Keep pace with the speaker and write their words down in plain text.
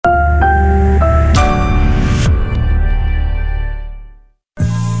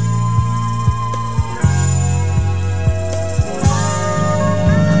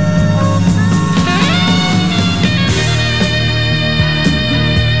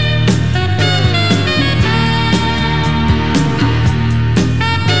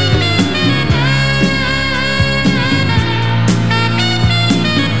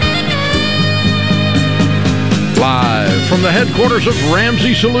From the headquarters of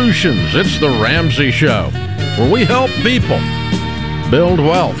Ramsey Solutions, it's The Ramsey Show, where we help people build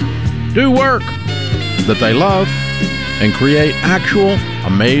wealth, do work that they love, and create actual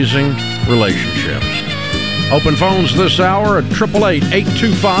amazing relationships. Open phones this hour at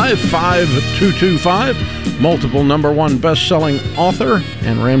 888-825-5225. Multiple number one best-selling author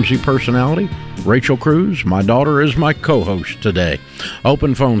and Ramsey personality, Rachel Cruz, my daughter, is my co-host today.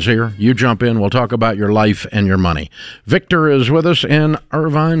 Open phones here. You jump in. We'll talk about your life and your money. Victor is with us in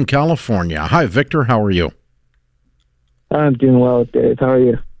Irvine, California. Hi, Victor. How are you? I'm doing well, Dave. How are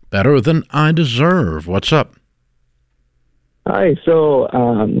you? Better than I deserve. What's up? Hi.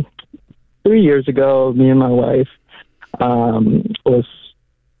 So 3 years ago, me and my wife was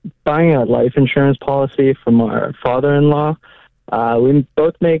buying a life insurance policy from our father-in-law. We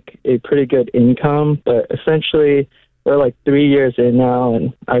both make a pretty good income, but essentially we're like 3 years in now,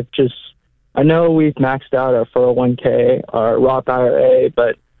 and I know we've maxed out our 401k, our Roth IRA,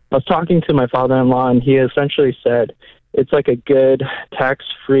 but I was talking to my father-in-law, and he essentially said it's like a good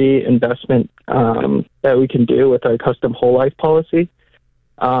tax-free investment that we can do with our custom whole life policy.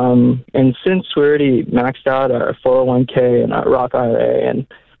 And since we already maxed out our 401k and our Roth IRA, and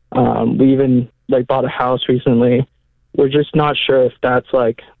we even bought a house recently, we're just not sure if that's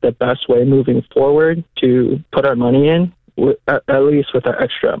the best way moving forward to put our money in, at least with our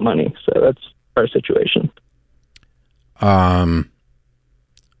extra money. So that's our situation.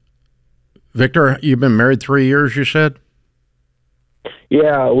 Victor, you've been married 3 years, you said?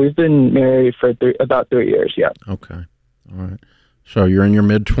 Yeah, we've been married for about 3 years, yeah. Okay. All right. So you're in your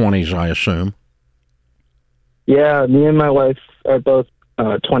mid-20s, I assume? Yeah, me and my wife are both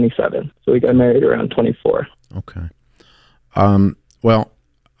 27, so we got married around 24. Okay. I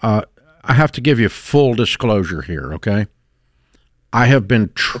have to give you full disclosure here, okay? I have been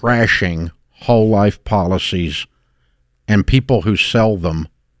trashing whole life policies and people who sell them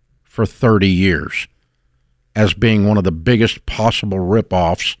for 30 years as being one of the biggest possible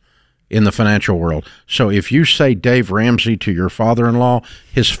rip-offs in the financial world. So if you say Dave Ramsey to your father-in-law,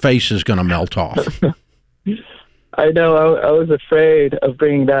 his face is going to melt off. I know. I was afraid of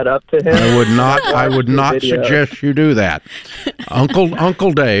bringing that up to him. I would not suggest you do that.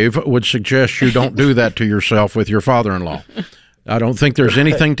 Uncle Dave would suggest you don't do that to yourself with your father-in-law. I don't think there's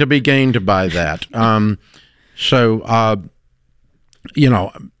anything to be gained by that. So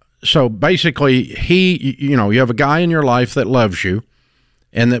basically you have a guy in your life that loves you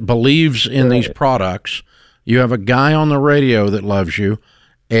and that believes in these products. You have a guy on the radio that loves you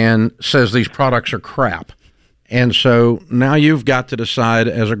and says these products are crap. And so now you've got to decide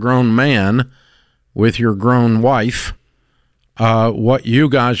as a grown man with your grown wife what you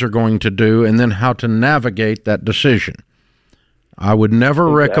guys are going to do and then how to navigate that decision. I would never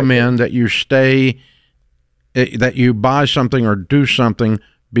recommend that you buy something or do something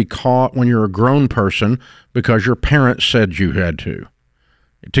when you're a grown person because your parents said you had to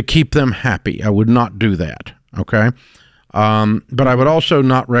keep them happy. I would not do that, okay? But I would also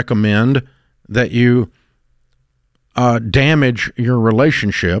not recommend that you damage your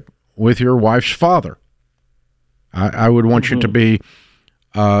relationship with your wife's father. I would want you to be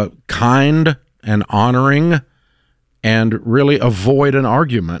kind and honoring and really avoid an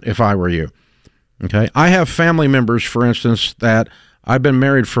argument if I were you. Okay? I have family members, for instance, that I've been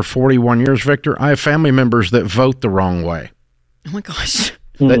married for 41 years, Victor. I have family members that vote the wrong way. Oh, my gosh.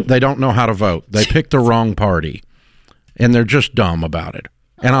 They don't know how to vote. They pick the wrong party, and they're just dumb about it.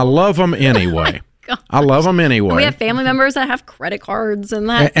 And I love them anyway. I love them anyway. We have family members that have credit cards and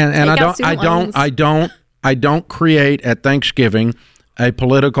that. And I don't create at Thanksgiving a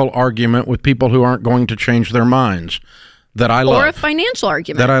political argument with people who aren't going to change their minds that I love. Or a financial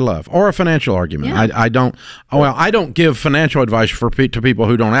argument. That I love. Or a financial argument. Yeah. I don't give financial advice to people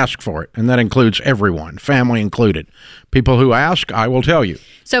who don't ask for it. And that includes everyone, family included. People who ask, I will tell you.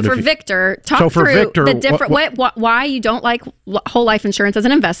 So for Victor, talk through the different, why you don't like whole life insurance as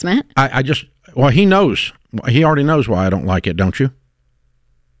an investment. He knows. He already knows why I don't like it, don't you?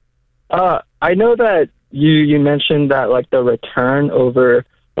 I know that you mentioned that the return over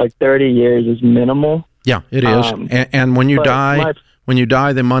 30 years is minimal. Yeah, it is. And when you die,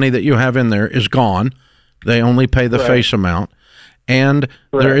 the money that you have in there is gone. They only pay the face amount. And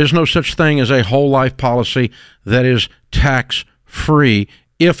there is no such thing as a whole life policy that is tax-free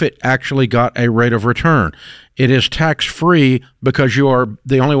if it actually got a rate of return. It is tax-free because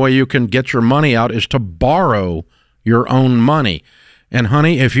the only way you can get your money out is to borrow your own money. And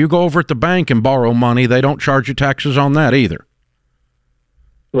honey, if you go over at the bank and borrow money, they don't charge you taxes on that either.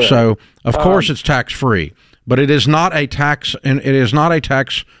 Right. So, of course, it's tax-free, but it is not a tax, and it is not a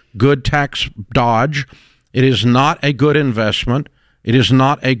good tax dodge. It is not a good investment. It is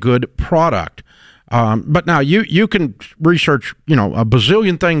not a good product. But now you can research, a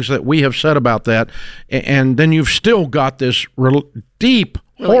bazillion things that we have said about that, and then you've still got this deep,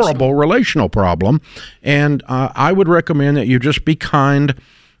 horrible relational problem. And I would recommend that you just be kind.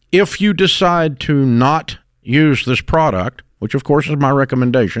 If you decide to not use this product, which of course is my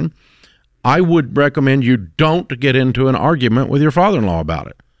recommendation, I would recommend you don't get into an argument with your father-in-law about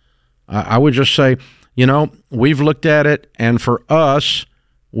it. I would just say, we've looked at it, and for us,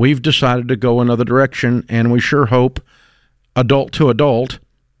 we've decided to go another direction, and we sure hope, adult to adult,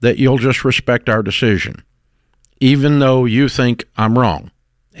 that you'll just respect our decision, even though you think I'm wrong,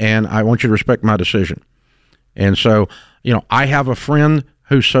 and I want you to respect my decision. And so, I have a friend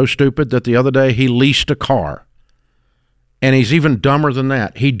who's so stupid that the other day he leased a car, and he's even dumber than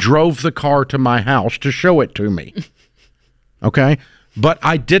that. He drove the car to my house to show it to me, okay? But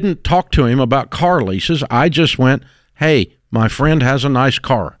I didn't talk to him about car leases. I just went, hey, my friend has a nice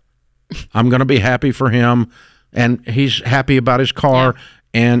car. I'm going to be happy for him, and he's happy about his car,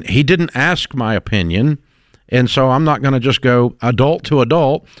 and he didn't ask my opinion, and so I'm not going to just go adult to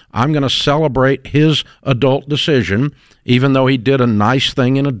adult. I'm going to celebrate his adult decision, even though he did a nice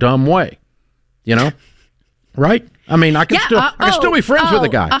thing in a dumb way, right? I mean, I can still be friends with the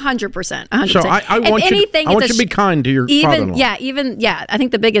guy. 100%. So I want you to be kind to your father-in-law. I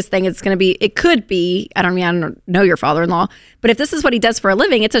think the biggest thing is going to be, it could be, I don't know your father-in-law, but if this is what he does for a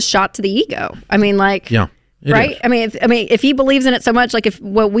living, it's a shot to the ego. I mean, right? Is. I mean, if he believes in it so much, like if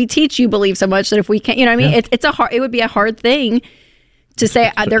what we teach you believe so much that if we can't, it would be a hard thing to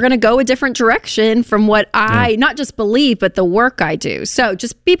say they're going to go a different direction from what I not just believe, but the work I do. So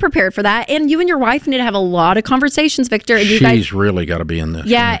just be prepared for that. And you and your wife need to have a lot of conversations, Victor. And She's really got to be in this.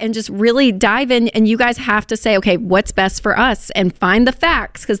 Yeah, and just really dive in. And you guys have to say, okay, what's best for us? And find the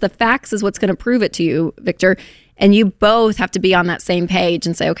facts, because the facts is what's going to prove it to you, Victor. And you both have to be on that same page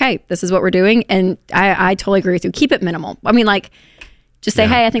and say, okay, this is what we're doing. And I totally agree with you. Keep it minimal. I mean, just say,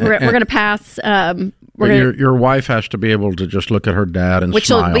 hey, I think we're going to pass. Your wife has to be able to just look at her dad and which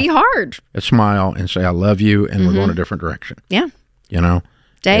smile. Which will be hard. And smile and say, I love you, and we're going a different direction. Yeah.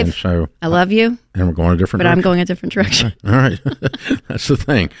 Dave, and so, I love you. And we're going a different direction. But I'm going a different direction. All right. That's the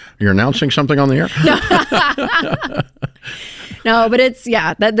thing. You're announcing something on the air? No, but it's,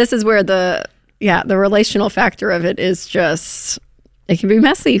 this is where the relational factor of it is just... It can be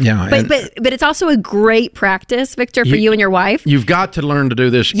messy. Yeah, but it's also a great practice, Victor, for you and your wife. You've got to learn to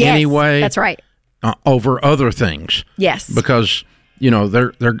do this anyway. That's right. Over other things. Yes. Because,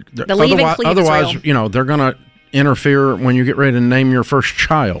 they're otherwise, they're going to interfere when you get ready to name your first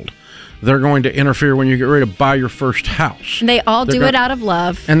child. They're going to interfere when you get ready to buy your first house. And they all do it out of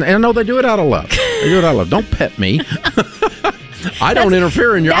love. And no, they do it out of love. They do it out of love. Don't pet me. I don't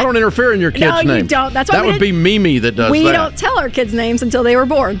interfere in your kid's name. No, you don't. That's why that would be Mimi that does that. We don't tell our kids' names until they were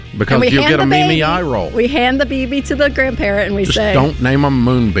born. Because you'll get a Mimi eye roll. We hand the baby to the grandparent and we say, don't name them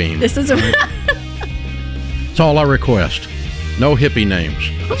Moonbeam. This is That's all I request. No hippie names.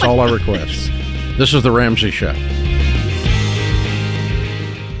 That's all I request. This is The Ramsey Show.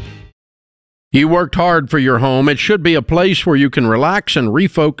 You worked hard for your home. It should be a place where you can relax and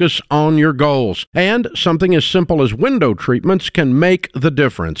refocus on your goals. And something as simple as window treatments can make the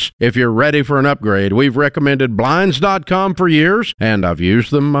difference. If you're ready for an upgrade, we've recommended Blinds.com for years, and I've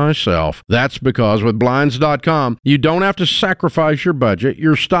used them myself. That's because with Blinds.com, you don't have to sacrifice your budget,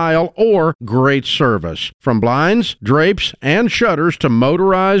 your style, or great service. From blinds, drapes, and shutters to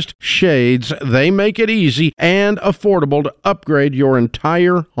motorized shades, they make it easy and affordable to upgrade your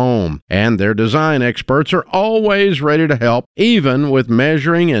entire home. And their design experts are always ready to help, even with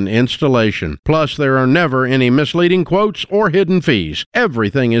measuring and installation. Plus, there are never any misleading quotes or hidden fees.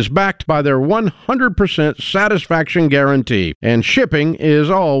 Everything is backed by their 100% satisfaction guarantee, and shipping is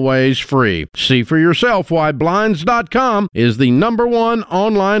always free. See for yourself why Blinds.com is the #1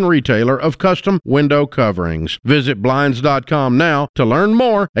 online retailer of custom window coverings. Visit Blinds.com now to learn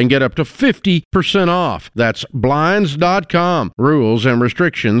more and get up to 50% off. That's Blinds.com. Rules and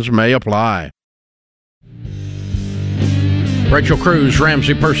restrictions may apply. Rachel Cruz,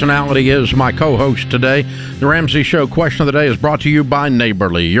 Ramsey Personality, is my co-host today. The Ramsey Show question of the day is brought to you by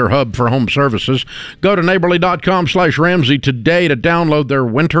Neighborly, your hub for home services. Go to neighborly.com/Ramsey today to download their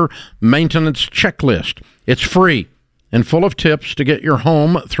winter maintenance checklist. It's free and full of tips to get your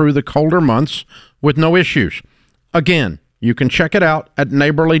home through the colder months with no issues. Again, you can check it out at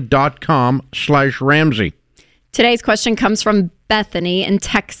neighborly.com/Ramsey. Today's question comes from Bethany in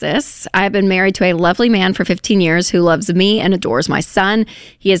Texas. I have been married to a lovely man for 15 years who loves me and adores my son.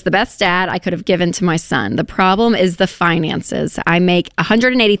 He is the best dad I could have given to my son. The problem is the finances. I make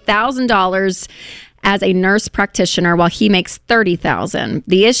 $180,000 as a nurse practitioner while he makes $30,000.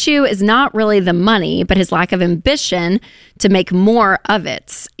 The issue is not really the money, but his lack of ambition to make more of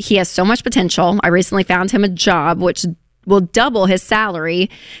it. He has so much potential. I recently found him a job which will double his salary,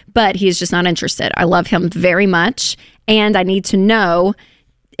 but he's just not interested. I love him very much, and I need to know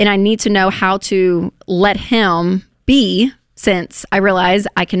how to let him be, since I realize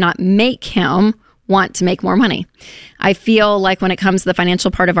I cannot make him want to make more money. I feel like when it comes to the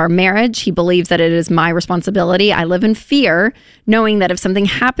financial part of our marriage, he believes that it is my responsibility. I live in fear, knowing that if something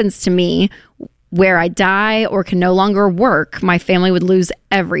happens to me where I die or can no longer work, my family would lose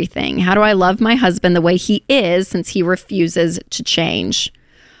everything. How do I love my husband the way he is since he refuses to change?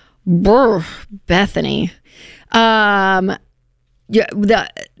 Brr, Bethany.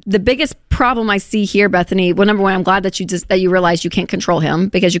 The biggest problem I see here, Bethany, well, number one, I'm glad that you realize you can't control him,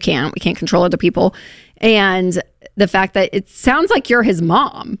 because you can't. We can't control other people. And the fact that it sounds like you're his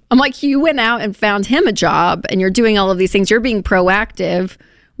mom. I'm like, you went out and found him a job and you're doing all of these things. You're being proactive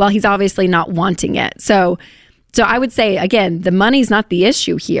while he's obviously not wanting it. So I would say, again, the money's not the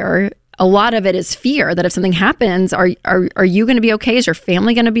issue here. A lot of it is fear that if something happens, are you going to be okay? Is your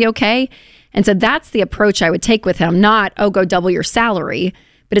family going to be okay? And so that's the approach I would take with him, not, oh, go double your salary.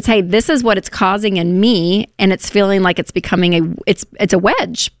 But it's, hey, this is what it's causing in me, and it's feeling like it's becoming it's a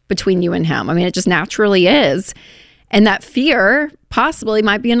wedge between you and him. I mean, it just naturally is. And that fear possibly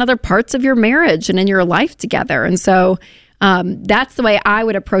might be in other parts of your marriage and in your life together. And so that's the way I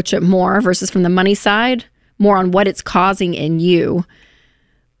would approach it more, versus from the money side, more on what it's causing in you.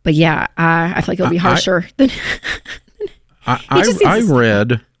 But yeah, I feel like it'll be harsher than... I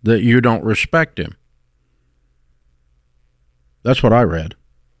read that you don't respect him. That's what I read.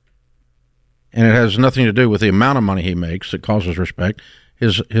 And it has nothing to do with the amount of money he makes that causes respect.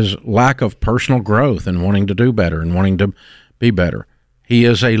 His lack of personal growth and wanting to do better and wanting to be better. He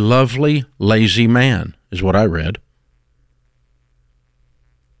is a lovely, lazy man, is what I read.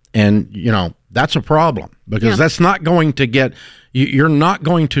 And, that's a problem, because that's not going to get, you're not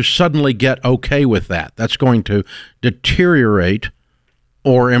going to suddenly get okay with that. That's going to deteriorate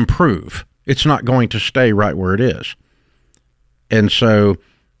or improve. It's not going to stay right where it is. And so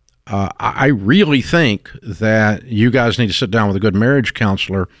I really think that you guys need to sit down with a good marriage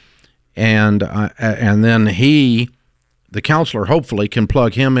counselor, and then the counselor, hopefully can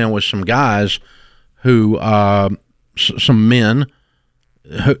plug him in with some guys who, some men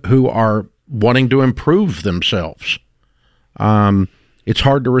who are wanting to improve themselves. It's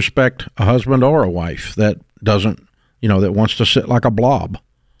hard to respect a husband or a wife that doesn't, that wants to sit like a blob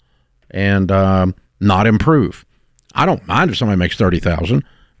and not improve. I don't mind if somebody makes $30,000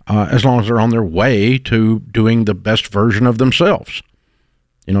 as long as they're on their way to doing the best version of themselves.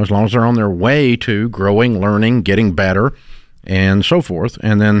 As long as they're on their way to growing, learning, getting better, and so forth.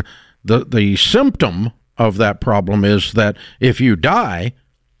 And then the symptom of that problem is that if you die,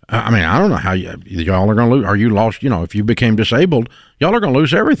 I don't know how y'all are going to lose. Are you lost? If you became disabled, y'all are going to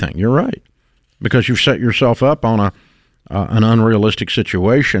lose everything. You're right, because you've set yourself up on an unrealistic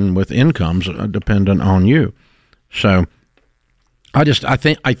situation with incomes dependent on you. So I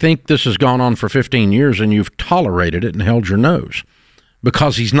think this has gone on for 15 years, and you've tolerated it and held your nose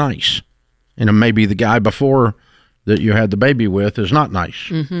because he's nice. And maybe the guy before that you had the baby with is not nice.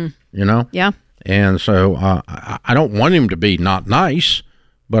 Mm-hmm. Yeah. And so I don't want him to be not nice,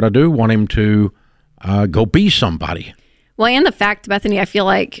 but I do want him to go be somebody. Well, and the fact, Bethany, I feel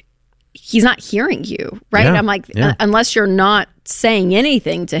like he's not hearing you, right? Yeah, I'm like, unless you're not saying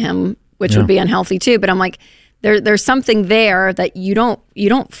anything to him, which would be unhealthy too. But I'm like, there's something there that you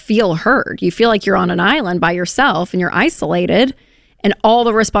don't feel heard. You feel like you're on an island by yourself and you're isolated, and all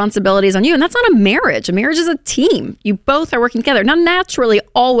the responsibilities on you. And that's not a marriage. A marriage is a team. You both are working together. Now, naturally,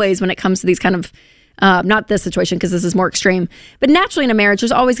 always when it comes to these kind of, not this situation because this is more extreme, but naturally in a marriage,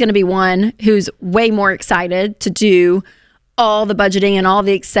 there's always going to be one who's way more excited to do all the budgeting and all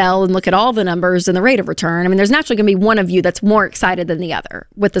the Excel and look at all the numbers and the rate of return. I mean, there's naturally going to be one of you that's more excited than the other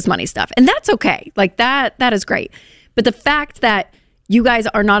with this money stuff. And that's okay. Like that is great. But the fact that you guys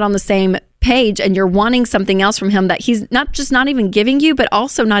are not on the same page and you're wanting something else from him that he's not even giving you, but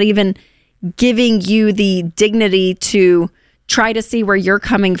also not even giving you the dignity to try to see where you're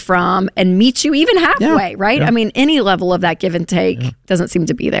coming from and meet you even halfway, right? Yeah. I mean, any level of that give and take doesn't seem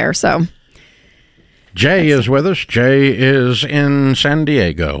to be there. So Jay is with us. Jay is in San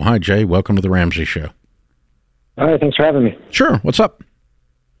Diego. Hi, Jay. Welcome to the Ramsey Show. All right. Thanks for having me. Sure. What's up?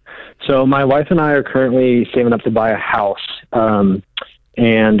 So my wife and I are currently saving up to buy a house.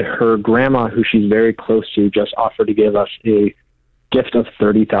 And her grandma, who she's very close to, just offered to give us a gift of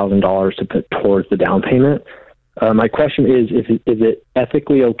 $30,000 to put towards the down payment. My question is it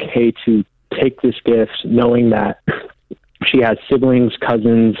ethically okay to take this gift knowing that she has siblings,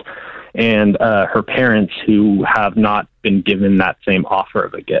 cousins, and her parents who have not been given that same offer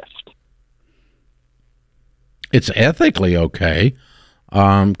of a gift? It's ethically okay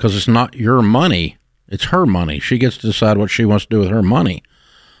because it's not your money. It's her money. She gets to decide what she wants to do with her money.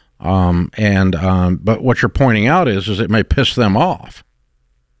 But what you're pointing out is it may piss them off.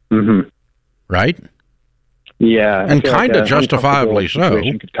 Mm-hmm. Right? Yeah. And kind of justifiably so.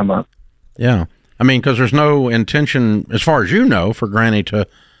 Could come up. Yeah. I mean, because there's no intention, as far as you know, for Granny to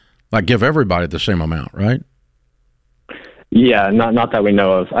give everybody the same amount, right? Yeah, not that we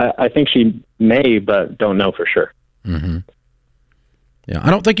know of. I think she may, but don't know for sure. Mm-hmm. Yeah, I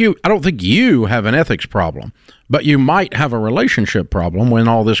don't think you have an ethics problem, but you might have a relationship problem when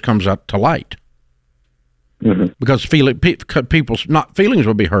all this comes up to light. Mm-hmm. Because people's feelings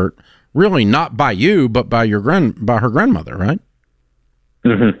will be hurt, really not by you, but by by her grandmother, right?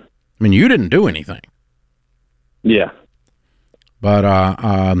 Mm-hmm. I mean, you didn't do anything. Yeah. But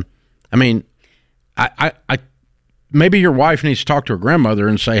I mean, I maybe your wife needs to talk to her grandmother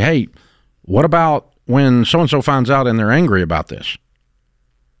and say, hey, what about when so-and-so finds out and they're angry about this?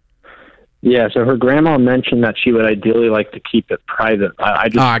 Yeah, so her grandma mentioned that she would ideally like to keep it private. I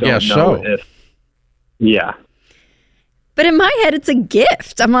just don't know if... Yeah. But in my head, it's a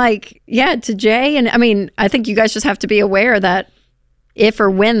gift. I'm like, yeah, to Jay. And I mean, I think you guys just have to be aware that if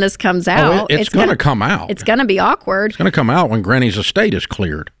or when this comes out... it's going to come out. It's going to be awkward. It's going to come out when Granny's estate is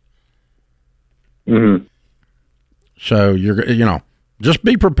cleared. Mm-hmm. So, just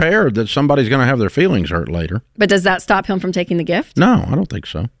be prepared that somebody's going to have their feelings hurt later. But does that stop him from taking the gift? No, I don't think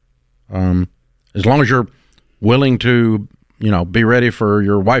so. As long as you're willing to, be ready for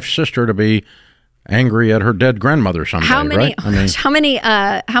your wife's sister to be angry at her dead grandmother someday, right? How many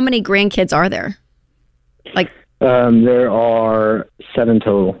grandkids are there? There are 7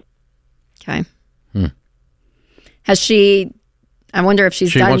 total. Okay. Has she... I wonder if she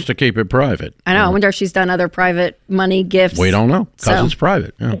wants to keep it private. I know. I wonder if she's done other private money gifts. We don't know because it's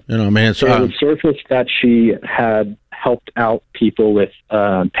private. Yeah. It's... It was surfaced that she had helped out people with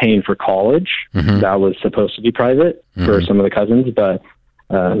paying for college. Mm-hmm. That was supposed to be private for some of the cousins, but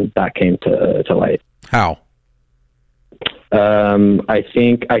that came to light. How? I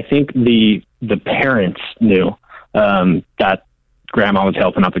think the parents knew that grandma was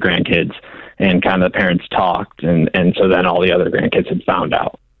helping out the grandkids, and kind of the parents talked, and so then all the other grandkids had found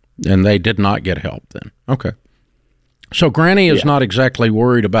out. And they did not get help then. Okay. So Granny is not exactly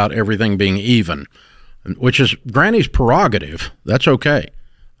worried about everything being even, which is Granny's prerogative. That's okay.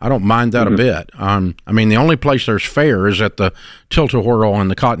 I don't mind that a bit. I mean, the only place there's fair is at the Tilt-A-Whirl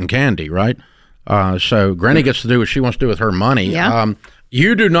and the cotton candy, right? So Granny gets to do what she wants to do with her money. Yeah.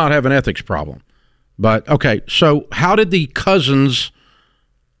 You do not have an ethics problem. But, okay, so however the cousins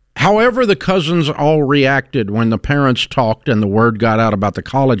all reacted when the parents talked and the word got out about the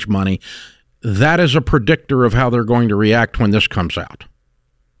college money, that is a predictor of how they're going to react when this comes out.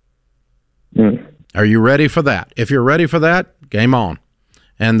 Are you ready for that? If you're ready for that, game on.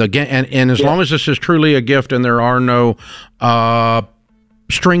 And as long as this is truly a gift and there are no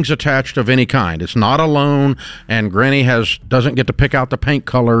strings attached of any kind, it's not a loan, and Granny doesn't get to pick out the paint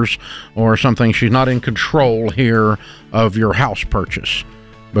colors or something. She's not in control here of your house purchase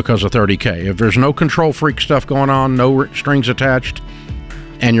because of $30,000. If there's no control freak stuff going on, no strings attached,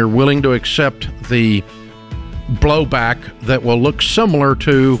 and you're willing to accept the blowback that will look similar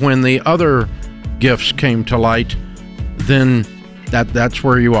to when the other gifts came to light, then that's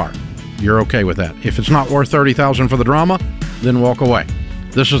where you are. You're okay with that. If it's not worth $30,000 for the drama, then walk away.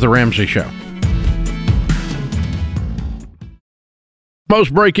 This is The Ramsey Show.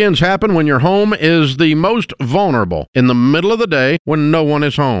 Most break-ins happen when your home is the most vulnerable, in the middle of the day when no one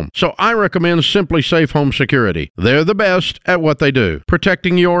is home. So I recommend Simply Safe Home Security. They're the best at what they do,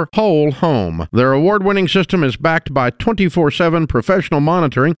 protecting your whole home. Their award-winning system is backed by 24/7 professional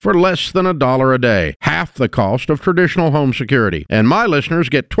monitoring for less than $1 a day, half the cost of traditional home security. And my listeners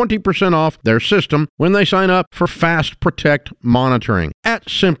get 20% off their system when they sign up for Fast Protect monitoring at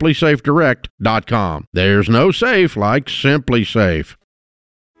simplysafedirect.com. There's no safe like Simply Safe.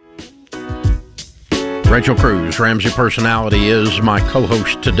 Rachel Cruz, Ramsey Personality, is my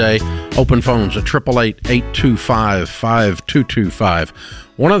co-host today. Open phones at 888-825-5225.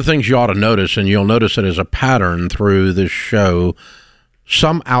 One of the things you ought to notice, and you'll notice it as a pattern through this show,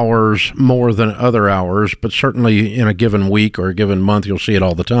 some hours more than other hours, but certainly in a given week or a given month, you'll see it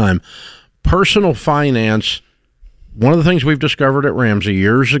all the time. Personal finance, one of the things we've discovered at Ramsey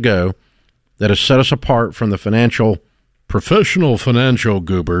years ago that has set us apart from the professional financial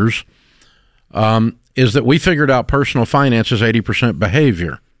goobers, is that we figured out personal finance is 80%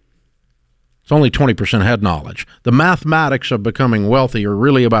 behavior. It's only 20% head knowledge. The mathematics of becoming wealthy are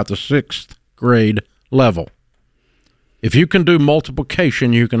really about the 6th grade level. If you can do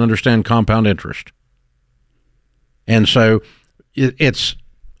multiplication, you can understand compound interest. And so it's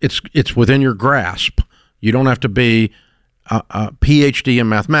within your grasp. You don't have to be a PhD in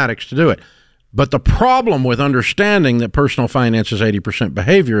mathematics to do it. But the problem with understanding that personal finance is 80%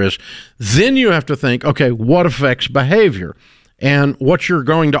 behavior is then you have to think, okay, what affects behavior? And what you're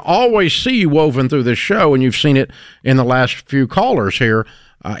going to always see woven through this show, and you've seen it in the last few callers here,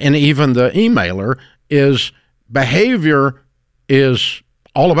 and even the emailer, is behavior is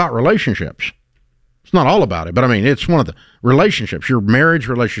all about relationships. It's not all about it, but I mean, it's one of the relationships, your marriage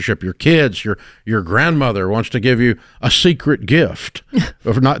relationship, your kids, your grandmother wants to give you a secret gift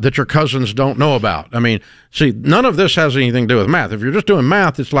that your cousins don't know about. I mean, see, none of this has anything to do with math. If you're just doing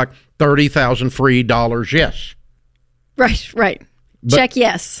math, it's like $30,000 free dollars, yes. Right. But check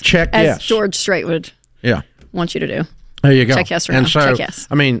yes. As George Strait would want you to do. There you go. Check yes or and no. So, check yes.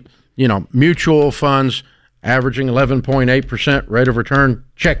 I mean, mutual funds averaging 11.8% rate of return,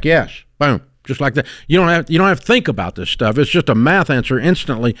 check yes. Boom. Just like that. You don't have to think about this stuff. It's just a math answer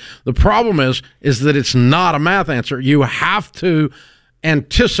instantly. The problem is that it's not a math answer. You have to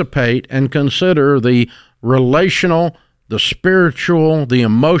anticipate and consider the relational, the spiritual, the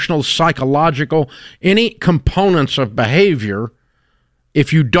emotional, psychological, any components of behavior.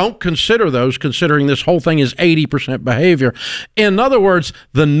 If you don't consider those, considering this whole thing is 80% behavior. In other words,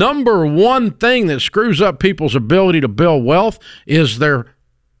 the number one thing that screws up people's ability to build wealth is their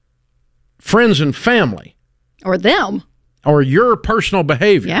friends and family. Or them. Or your personal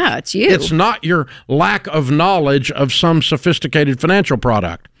behavior. Yeah, it's you. It's not your lack of knowledge of some sophisticated financial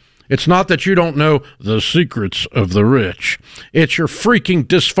product. It's not that you don't know the secrets of the rich. It's your freaking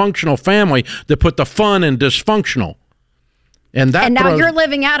dysfunctional family that put the fun in dysfunctional. And now you're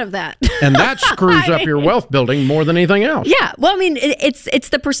living out of that. And that screws up your wealth building more than anything else. Yeah. Well, I mean, it's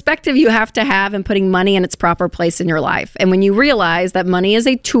the perspective you have to have in putting money in its proper place in your life. And when you realize that money is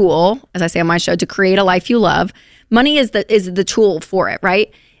a tool, as I say on my show, to create a life you love, money is the tool for it,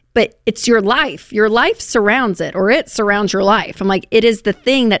 right? But it's your life. Your life surrounds it, or it surrounds your life. I'm like, it is the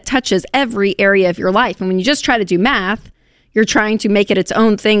thing that touches every area of your life. And when you just try to do math, you're trying to make it its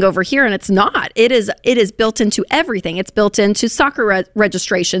own thing over here, and it's not. It is built into everything. It's built into soccer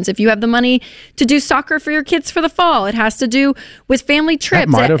registrations. If you have the money to do soccer for your kids for the fall, it has to do with family trips. That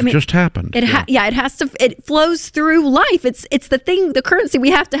might have just happened. It has to. It flows through life. It's the thing, the currency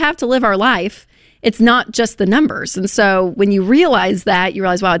we have to live our life. It's not just the numbers. And so when you realize that, you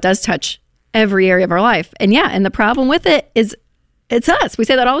realize, wow, it does touch every area of our life. And and the problem with it is, it's us. We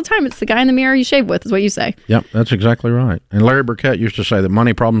say that all the time. It's the guy in the mirror you shave with, is what you say. Yep, that's exactly right. And Larry Burkett used to say that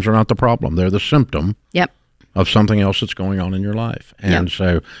money problems are not the problem. They're the symptom of something else that's going on in your life. And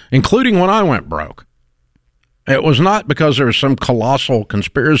so, including when I went broke, it was not because there was some colossal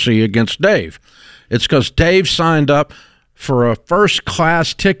conspiracy against Dave. It's because Dave signed up for a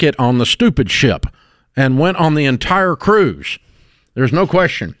first-class ticket on the stupid ship and went on the entire cruise. There's no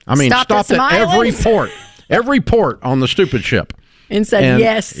question. I mean, stopped at every port on the stupid ship. And said,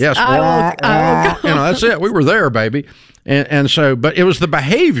 yes, I will go. That's it. We were there, baby. And so, but it was the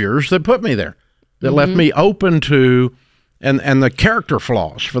behaviors that put me there, that left me open to, and the character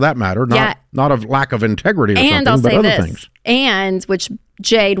flaws, for that matter, not of lack of integrity or and something, I'll but say other this, things. And which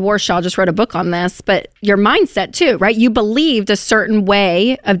Jade Warshaw just wrote a book on this, but your mindset too, right? You believed a certain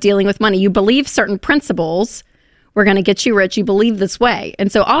way of dealing with money. You believe certain principles were going to get you rich. You believe this way.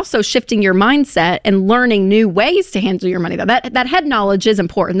 And so also shifting your mindset and learning new ways to handle your money. That head knowledge is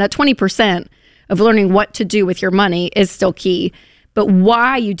important. That 20% of learning what to do with your money is still key. But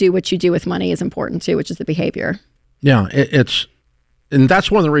why you do what you do with money is important too, which is the behavior. Yeah, and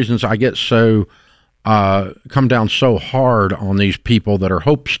that's one of the reasons I get so, come down so hard on these people that are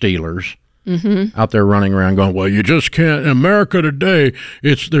hope stealers. Out there running around going, well, you just can't. In America today,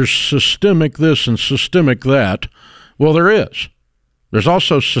 there's systemic this and systemic that. Well, there is. There's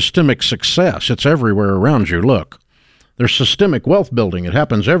also systemic success. It's everywhere around you. Look, there's systemic wealth building. It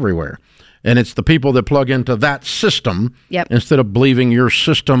happens everywhere. And it's the people that plug into that system instead of believing your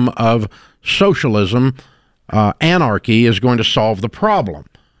system of socialism, anarchy is going to solve the problem,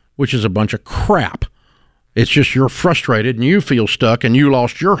 which is a bunch of crap. It's just you're frustrated and you feel stuck and you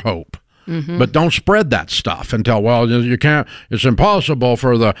lost your hope. But don't spread that stuff and tell, well, you can't, it's impossible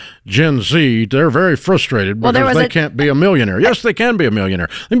for the Gen Z. They're very frustrated because they can't be a millionaire. Yes, they can be a millionaire.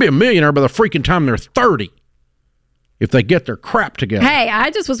 They can be a millionaire by the freaking time they're 30 if they get their crap together. Hey, I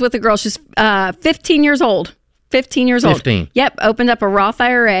just was with a girl. She's 15 years old. 15 years old. 15. Yep. Opened up a Roth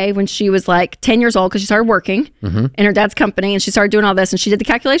IRA when she was like 10 years old because she started working in her dad's company, and she started doing all this, and she did the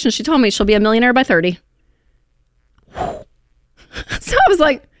calculations. She told me she'll be a millionaire by 30. So I was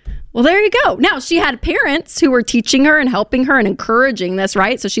like, well, there you go. Now, she had parents who were teaching her and helping her and encouraging this,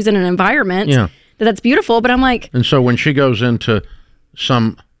 right? So she's in an environment that's beautiful, but I'm like... And so when she goes into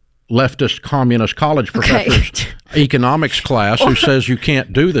some leftist communist college professor's economics class who says you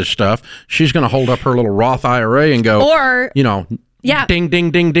can't do this stuff, she's going to hold up her little Roth IRA and go, ding,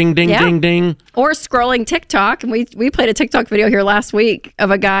 ding, ding, ding, ding, ding, ding. Or scrolling TikTok. And we played a TikTok video here last week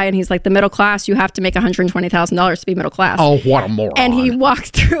of a guy, and he's like, the middle class, you have to make $120,000 to be middle class. Oh, what a moron. And he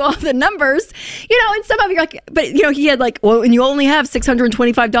walked through all the numbers, and some of you are like, but, he had like, well, and you only have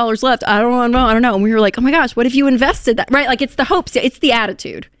 $625 left. I don't know. And we were like, oh my gosh, what if you invested that? Right? Like, it's the hopes. It's the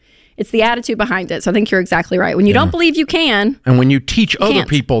attitude. It's the attitude behind it. So I think you're exactly right. When you don't believe you can. And when you teach other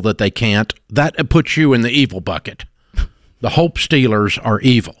people that they can't, that puts you in the evil bucket. The hope stealers are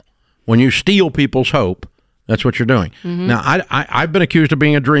evil. When you steal people's hope, that's what you're doing. Mm-hmm. Now, I've been accused of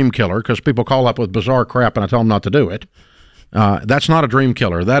being a dream killer because people call up with bizarre crap and I tell them not to do it. That's not a dream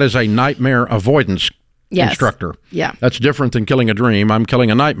killer. That is a nightmare avoidance instructor. Yeah. That's different than killing a dream. I'm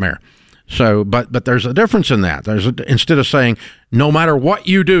killing a nightmare. So, but there's a difference in that. Instead of saying, no matter what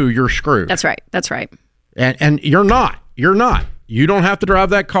you do, you're screwed. That's right. That's right. And you're not. You're not. You don't have to drive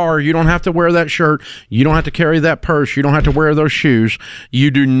that car. You don't have to wear that shirt. You don't have to carry that purse. You don't have to wear those shoes. You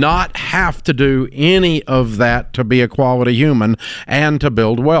do not have to do any of that to be a quality human and to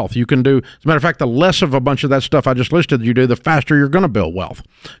build wealth. You can do, as a matter of fact, the less of a bunch of that stuff I just listed you do, the faster you're going to build wealth,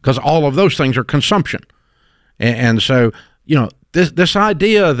 because all of those things are consumption. And so, this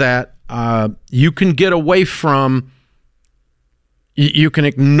idea that you can get away from, you can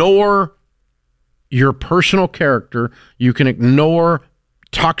ignore your personal character, you can ignore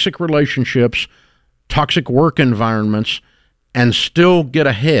toxic relationships, toxic work environments, and still get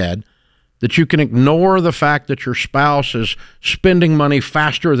ahead, that you can ignore the fact that your spouse is spending money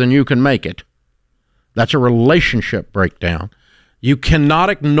faster than you can make it. That's a relationship breakdown. You cannot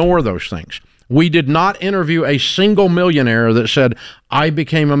ignore those things. We did not interview a single millionaire that said, I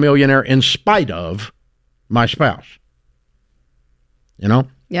became a millionaire in spite of my spouse.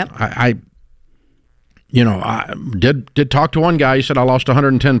 Yep. I did talk to one guy. He said, I lost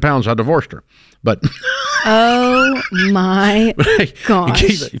 110 pounds. I divorced her. But oh my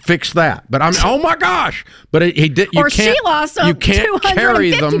gosh, fix that. But oh my gosh! But he did. She lost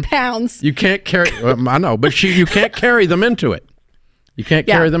 250 pounds. You can't carry. I know, but you can't carry them into it. You can't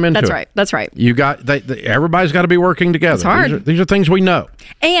carry them into it. That's right. That's right. You got. Everybody's got to be working together. It's hard. These are things we know.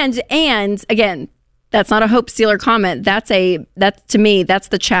 And again, that's not a hope stealer comment. That's to me, that's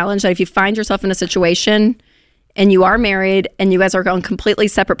the challenge. That if you find yourself in a situation and you are married and you guys are on completely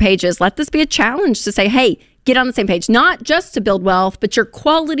separate pages, let this be a challenge to say, hey, get on the same page, not just to build wealth, but your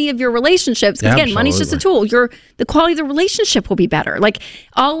quality of your relationships. Because again, money's just a tool. The quality of the relationship will be better. Like,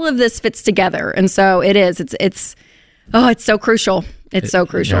 all of this fits together. And so it is. It's so crucial. It's so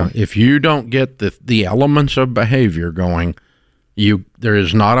crucial. If you don't get the elements of behavior going, there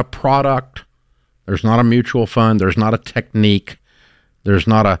is not a product. There's not a mutual fund. There's not a technique. There's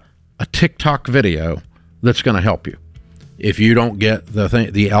not a TikTok video that's going to help you. If you don't get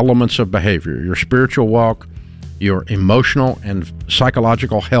the elements of behavior, your spiritual walk, your emotional and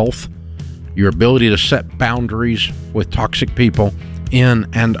psychological health, your ability to set boundaries with toxic people in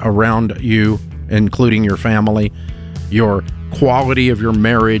and around you, including your family, your quality of your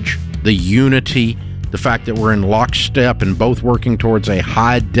marriage, the unity, the fact that we're in lockstep and both working towards a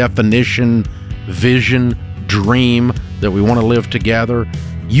high definition vision, dream that we want to live together,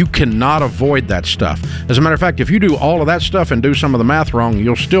 you cannot avoid that stuff. As a matter of fact, if you do all of that stuff and do some of the math wrong,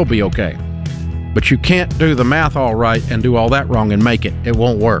 you'll still be okay. But you can't do the math all right and do all that wrong and make it. It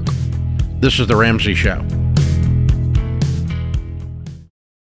won't work. This is The Ramsey Show.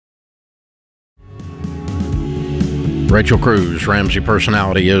 Rachel Cruz, Ramsey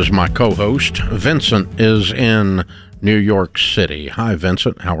Personality, is my co-host. Vincent is in New York City. Hi,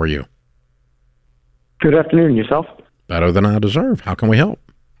 Vincent. How are you? Good afternoon. Yourself? Better than I deserve. How can we help?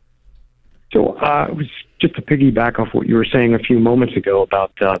 So it was just to piggyback off what you were saying a few moments ago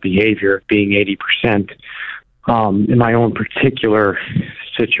about behavior being 80%. In my own particular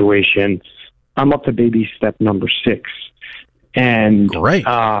situation, I'm up to baby step number 6. And Great.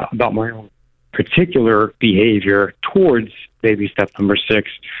 About my own particular behavior towards baby step number 6,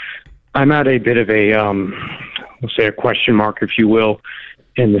 I'm at a bit of a, we'll say a question mark, if you will,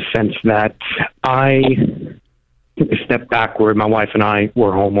 in the sense that I took a step backward. My wife and I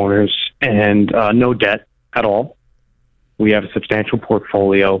were homeowners and no debt at all. We have a substantial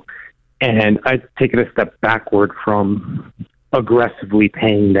portfolio. And I take it a step backward from aggressively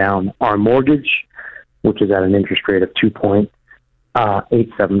paying down our mortgage, which is at an interest rate of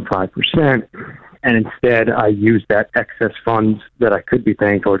 2.875%. And instead, I use that excess funds that I could be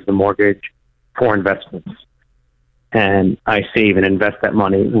paying towards the mortgage for investments. And I save and invest that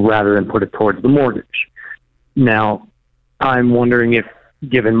money rather than put it towards the mortgage. Now, I'm wondering if,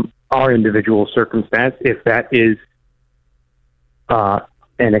 given our individual circumstance, if that is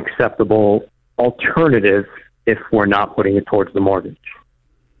an acceptable alternative if we're not putting it towards the mortgage.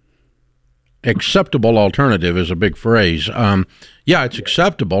 Acceptable alternative is a big phrase. Yeah, it's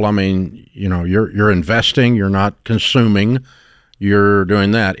acceptable. I mean, you're investing, you're not consuming, you're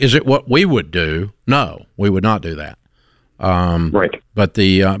doing that. Is it what we would do? No, we would not do that. Right. But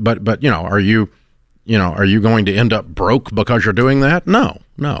are you going to end up broke because you're doing that? No,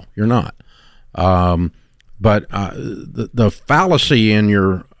 you're not. But the fallacy in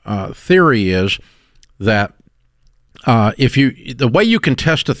your theory is that the way you can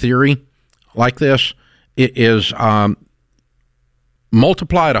test a theory like this is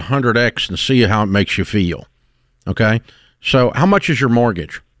multiply it 100x and see how it makes you feel. Okay, so how much is your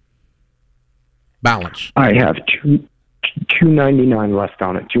mortgage balance? I have $299 left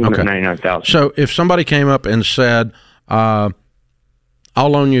on it, $299,000. So if somebody came up and said, "I'll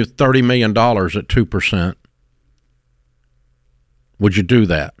loan you $30 million at 2%," would you do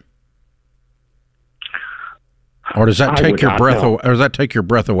that? Or does that take your breath away? Or does that take your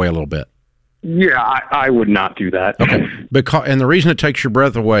breath away a little bit? Yeah, I would not do that. Okay, and the reason it takes your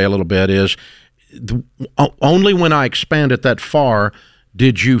breath away a little bit is only when I expand it that far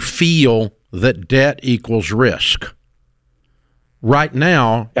did you feel that debt equals risk. Right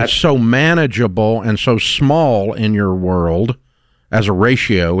now, it's so manageable and so small in your world, as a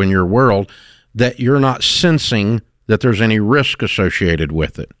ratio in your world, that you're not sensing that there's any risk associated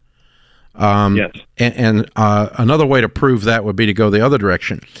with it. Yes. And another way to prove that would be to go the other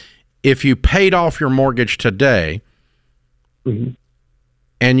direction. If you paid off your mortgage today, mm-hmm.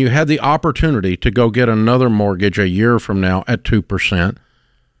 and you had the opportunity to go get another mortgage a year from now at 2%,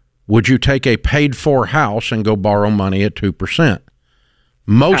 would you take a paid-for house and go borrow money at 2%?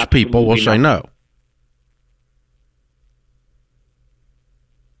 Most Absolutely people will say no.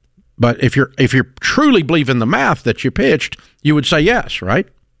 But if you truly believe in the math that you pitched, you would say yes, right?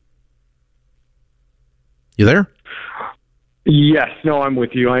 You there? Yes. No, I'm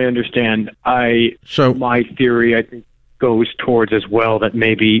with you. I understand. My theory, I think, goes towards as well that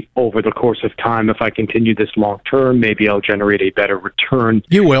maybe over the course of time, if I continue this long term, maybe I'll generate a better return.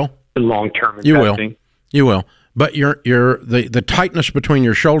 You will. Long term investing. You will. But the tightness between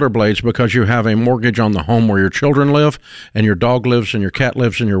your shoulder blades because you have a mortgage on the home where your children live and your dog lives and your cat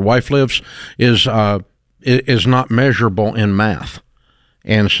lives and your wife lives is not measurable in math.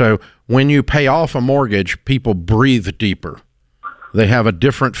 And so when you pay off a mortgage, people breathe deeper. They have a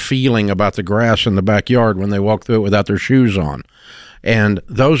different feeling about the grass in the backyard when they walk through it without their shoes on. And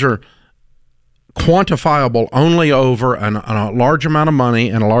those are quantifiable only over a large amount of money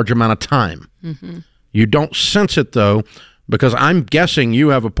and a large amount of time. Mm-hmm. You don't sense it, though, because I'm guessing you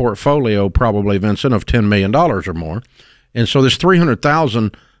have a portfolio, probably, Vincent, of $10 million or more. And so this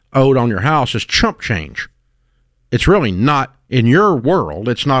 $300,000 owed on your house is chump change. It's really not, in your world,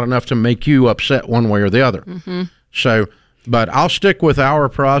 it's not enough to make you upset one way or the other. Mm-hmm. So, but I'll stick with our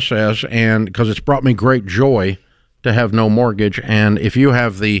process, and because it's brought me great joy to have no mortgage. And if you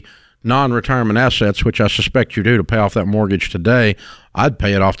have the non-retirement assets, which I suspect you do, to pay off that mortgage today, I'd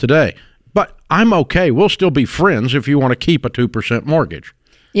pay it off today. But I'm okay. We'll still be friends if you want to keep a 2% mortgage.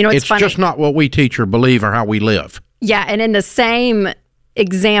 It's funny. Just not what we teach or believe or how we live. Yeah, and in the same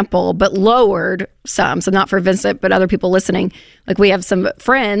example, but lowered some, so not for Vincent, but other people listening, like we have some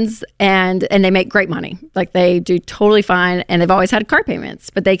friends and they make great money. Like they do totally fine, and they've always had car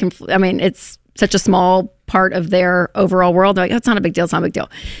payments, but they can, it's such a small part of their overall world. They're like, that's not a big deal. It's not a big deal.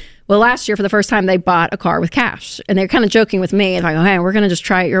 Well, last year, for the first time, they bought a car with cash. And they're kind of joking with me. And I go, hey, we're going to just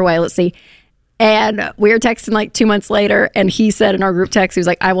try it your way. Let's see. And we were texting like 2 months later. And he said in our group text, he was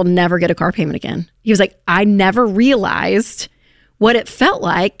like, I will never get a car payment again. He was like, I never realized what it felt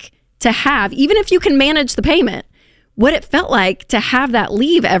like to have, even if you can manage the payment, what it felt like to have that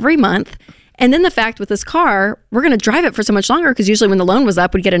leave every month. And then the fact with this car, we're going to drive it for so much longer, because usually when the loan was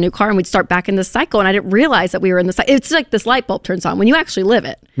up, we'd get a new car and we'd start back in this cycle. And I didn't realize that we were in this cycle. It's like this light bulb turns on when you actually live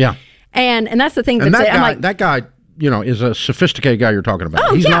it. Yeah. And that's the thing. And that guy, is a sophisticated guy you're talking about.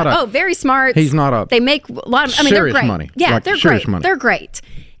 Oh, he's very smart. He's not a. They make a lot of. They're great. Money. Yeah, like they're serious great. Money. They're great.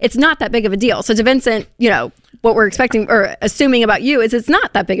 It's not that big of a deal. So to Vincent, what we're expecting or assuming about you is it's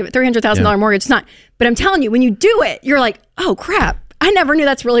not that big of a $300,000 mortgage. It's not. But I'm telling you, when you do it, you're like, oh crap. I never knew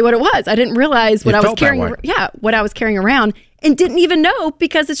that's really what it was. I didn't realize what I was carrying. Yeah, what I was carrying around, and didn't even know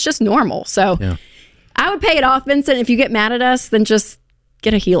because it's just normal. So I would pay it off, Vincent. If you get mad at us, then just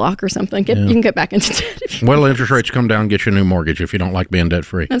get a HELOC or something. You can get back into debt. Well, interest rates come down, get you a new mortgage if you don't like being debt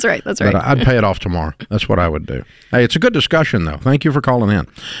free. That's right. But I'd pay it off tomorrow. That's what I would do. Hey, it's a good discussion, though. Thank you for calling in.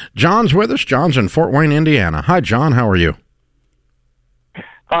 John's with us. John's in Fort Wayne, Indiana. Hi, John. How are you?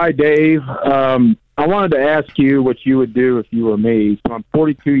 Hi, Dave. I wanted to ask you what you would do if you were me. So I'm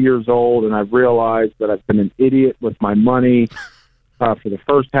 42 years old, and I've realized that I've been an idiot with my money. For the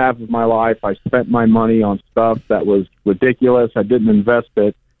first half of my life, I spent my money on stuff that was ridiculous. I didn't invest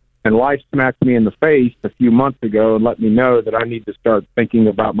it. And life smacked me in the face a few months ago and let me know that I need to start thinking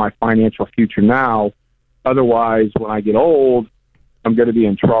about my financial future now. Otherwise, when I get old, I'm going to be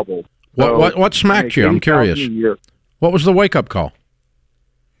in trouble. What smacked you? I'm curious. What was the wake-up call?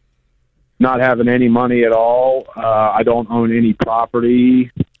 Not having any money at all. I don't own any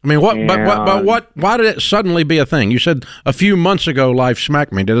property. I mean, why did it suddenly be a thing? You said a few months ago life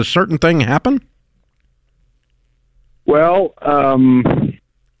smacked me. Did a certain thing happen? Well,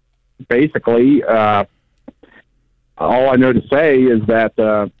 basically, all I know to say is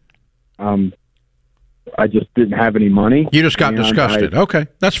that I just didn't have any money. You just got disgusted. Okay,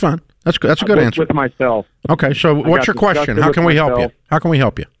 that's fine. That's a good answer. With myself. Okay, so what's your question? How can we help you? How can we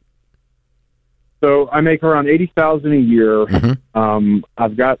help you? So I make around $80,000 a year. Mm-hmm.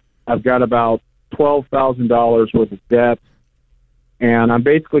 I've got about $12,000 worth of debt, and I'm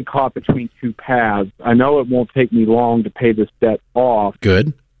basically caught between two paths. I know it won't take me long to pay this debt off.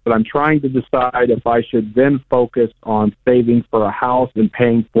 Good. But I'm trying to decide if I should then focus on saving for a house and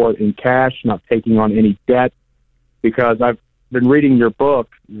paying for it in cash, not taking on any debt, because I've been reading your book,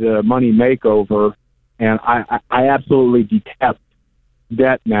 The Money Makeover, and I absolutely detest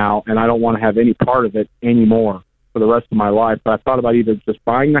debt now, and I don't want to have any part of it anymore for the rest of my life. But I thought about either just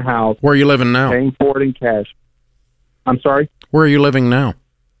buying the house. Where are you living now? Paying for it in cash. I'm sorry? Where are you living now?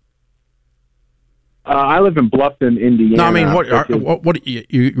 I live in Bluffton, Indiana. No, I mean, what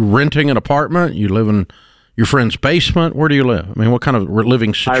you renting an apartment? You live in your friend's basement? Where do you live? I mean, what kind of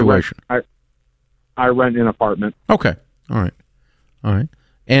living situation? I rent an apartment. Okay. All right.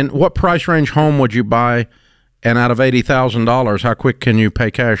 And what price range home would you buy? And out of $80,000, how quick can you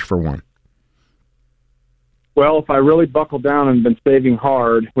pay cash for one? Well, if I really buckle down and been saving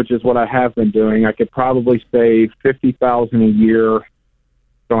hard, which is what I have been doing, I could probably save $50,000 a year.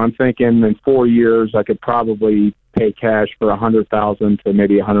 So I'm thinking in 4 years, I could probably pay cash for $100,000 to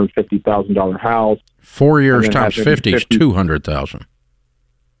maybe $150,000 house. 4 years times 50 is $200,000.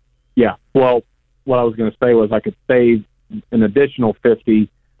 Yeah. Well, what I was going to say was I could save an additional $50,000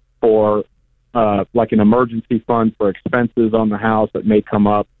 for like an emergency fund for expenses on the house that may come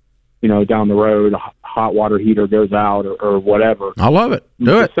up, down the road. A hot water heater goes out or whatever. I love it.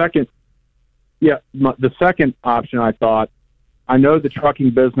 The second option I thought, I know the trucking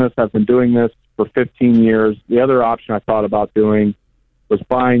business. I've been doing this for 15 years. The other option I thought about doing was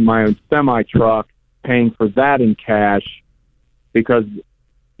buying my own semi-truck, paying for that in cash, because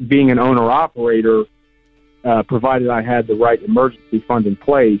being an owner-operator, provided I had the right emergency fund in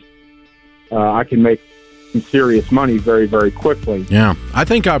place, I can make some serious money very, very quickly. Yeah. I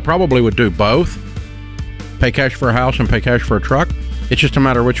think I probably would do both. Pay cash for a house and pay cash for a truck. It's just a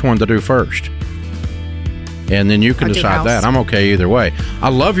matter which one to do first. And then you can decide that. I'm okay either way. I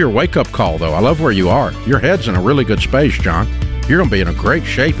love your wake-up call, though. I love where you are. Your head's in a really good space, John. You're going to be in a great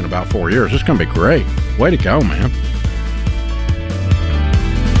shape in about 4 years. It's going to be great. Way to go, man.